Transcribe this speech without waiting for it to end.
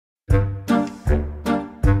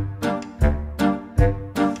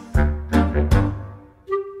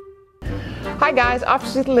Hi guys,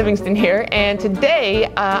 Officer Livingston here, and today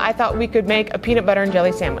I thought we could make a peanut butter and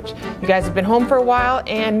jelly sandwich. You guys have been home for a while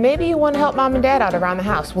and maybe you want to help mom and dad out around the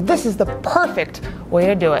house. Well, this is the perfect way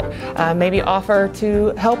to do it. Maybe offer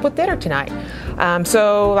to help with dinner tonight.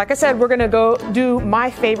 So like I said, we're gonna go do my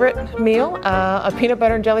favorite meal, a peanut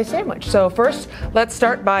butter and jelly sandwich. So first, let's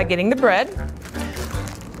start by getting the bread.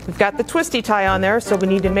 We've got the twisty tie on there, so we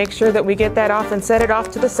need to make sure that we get that off and set it off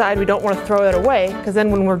to the side. We don't want to throw it away, because then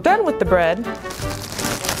when we're done with the bread,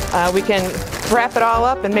 we can wrap it all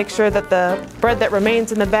up and make sure that the bread that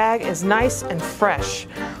remains in the bag is nice and fresh.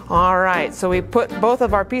 All right, so we put both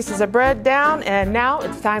of our pieces of bread down, and now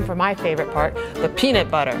it's time for my favorite part, the peanut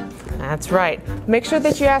butter. That's right. Make sure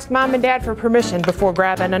that you ask mom and dad for permission before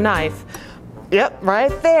grabbing a knife. Yep,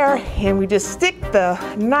 right there. And we just stick the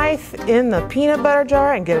knife in the peanut butter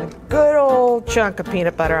jar and get a good old chunk of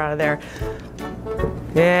peanut butter out of there.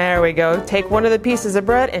 There we go. Take one of the pieces of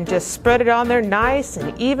bread and just spread it on there nice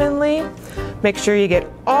and evenly. Make sure you get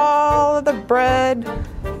all of the bread.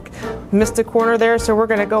 Missed a corner there, so we're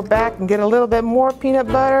gonna go back and get a little bit more peanut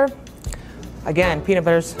butter. Again, peanut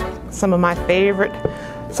butter's some of my favorite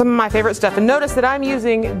stuff. And notice that I'm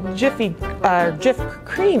using Jif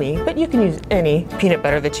Creamy, but you can use any peanut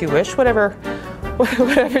butter that you wish, whatever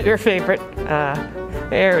your favorite,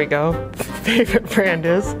 there we go, favorite brand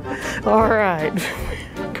is. All right.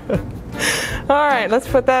 Good. All right, let's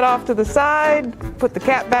put that off to the side. Put the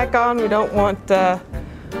cap back on. We don't want,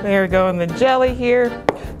 there we go, and the jelly here.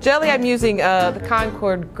 Jelly, I'm using the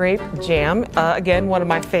Concord grape jam. Again, one of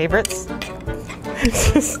my favorites.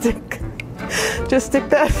 Just stick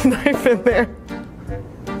that knife in there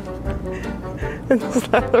and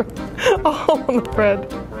slather all on the bread.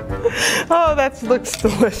 Oh, that looks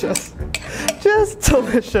delicious. Just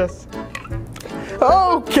delicious.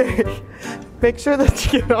 Okay. Make sure that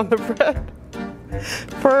you get it on the bread.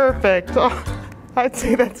 Perfect. Oh, I'd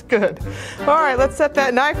say that's good. All right, let's set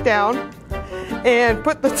that knife down and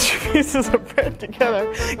put the two pieces of bread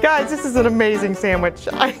together. Guys, this is an amazing sandwich.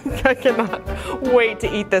 I cannot wait to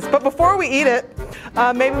eat this. But before we eat it,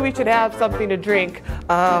 maybe we should have something to drink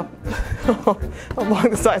along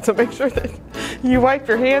the side. So make sure that you wipe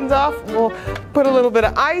your hands off. We'll put a little bit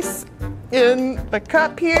of ice in the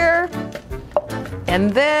cup here.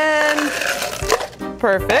 And then,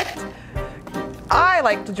 perfect. I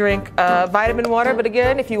like to drink vitamin water, but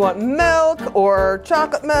again, if you want milk or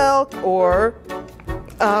chocolate milk or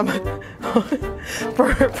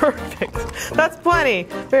perfect. That's plenty.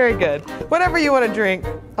 Very good. Whatever you want to drink.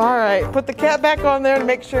 All right, put the cap back on there to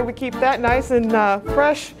make sure we keep that nice and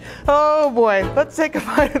fresh. Oh boy, let's take a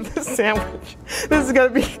bite of this sandwich. This is gonna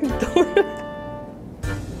be delicious.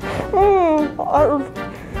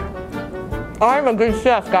 I'm a good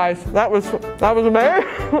chef, guys. That was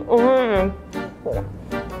amazing.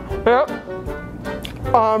 Yep.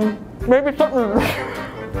 Maybe something.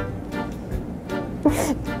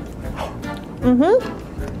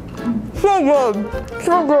 So good.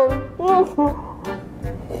 So good.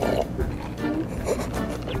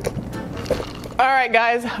 All right,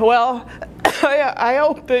 guys. Well, I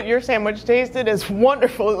hope that your sandwich tasted as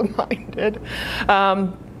wonderful as mine did.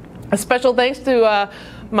 A special thanks to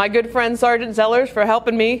my good friend Sergeant Zellers for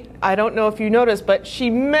helping me. I don't know if you noticed, but she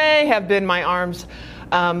may have been my arms.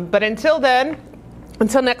 But until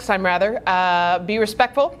next time rather, be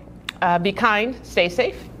respectful, be kind, stay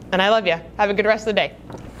safe, and I love you. Have a good rest of the day.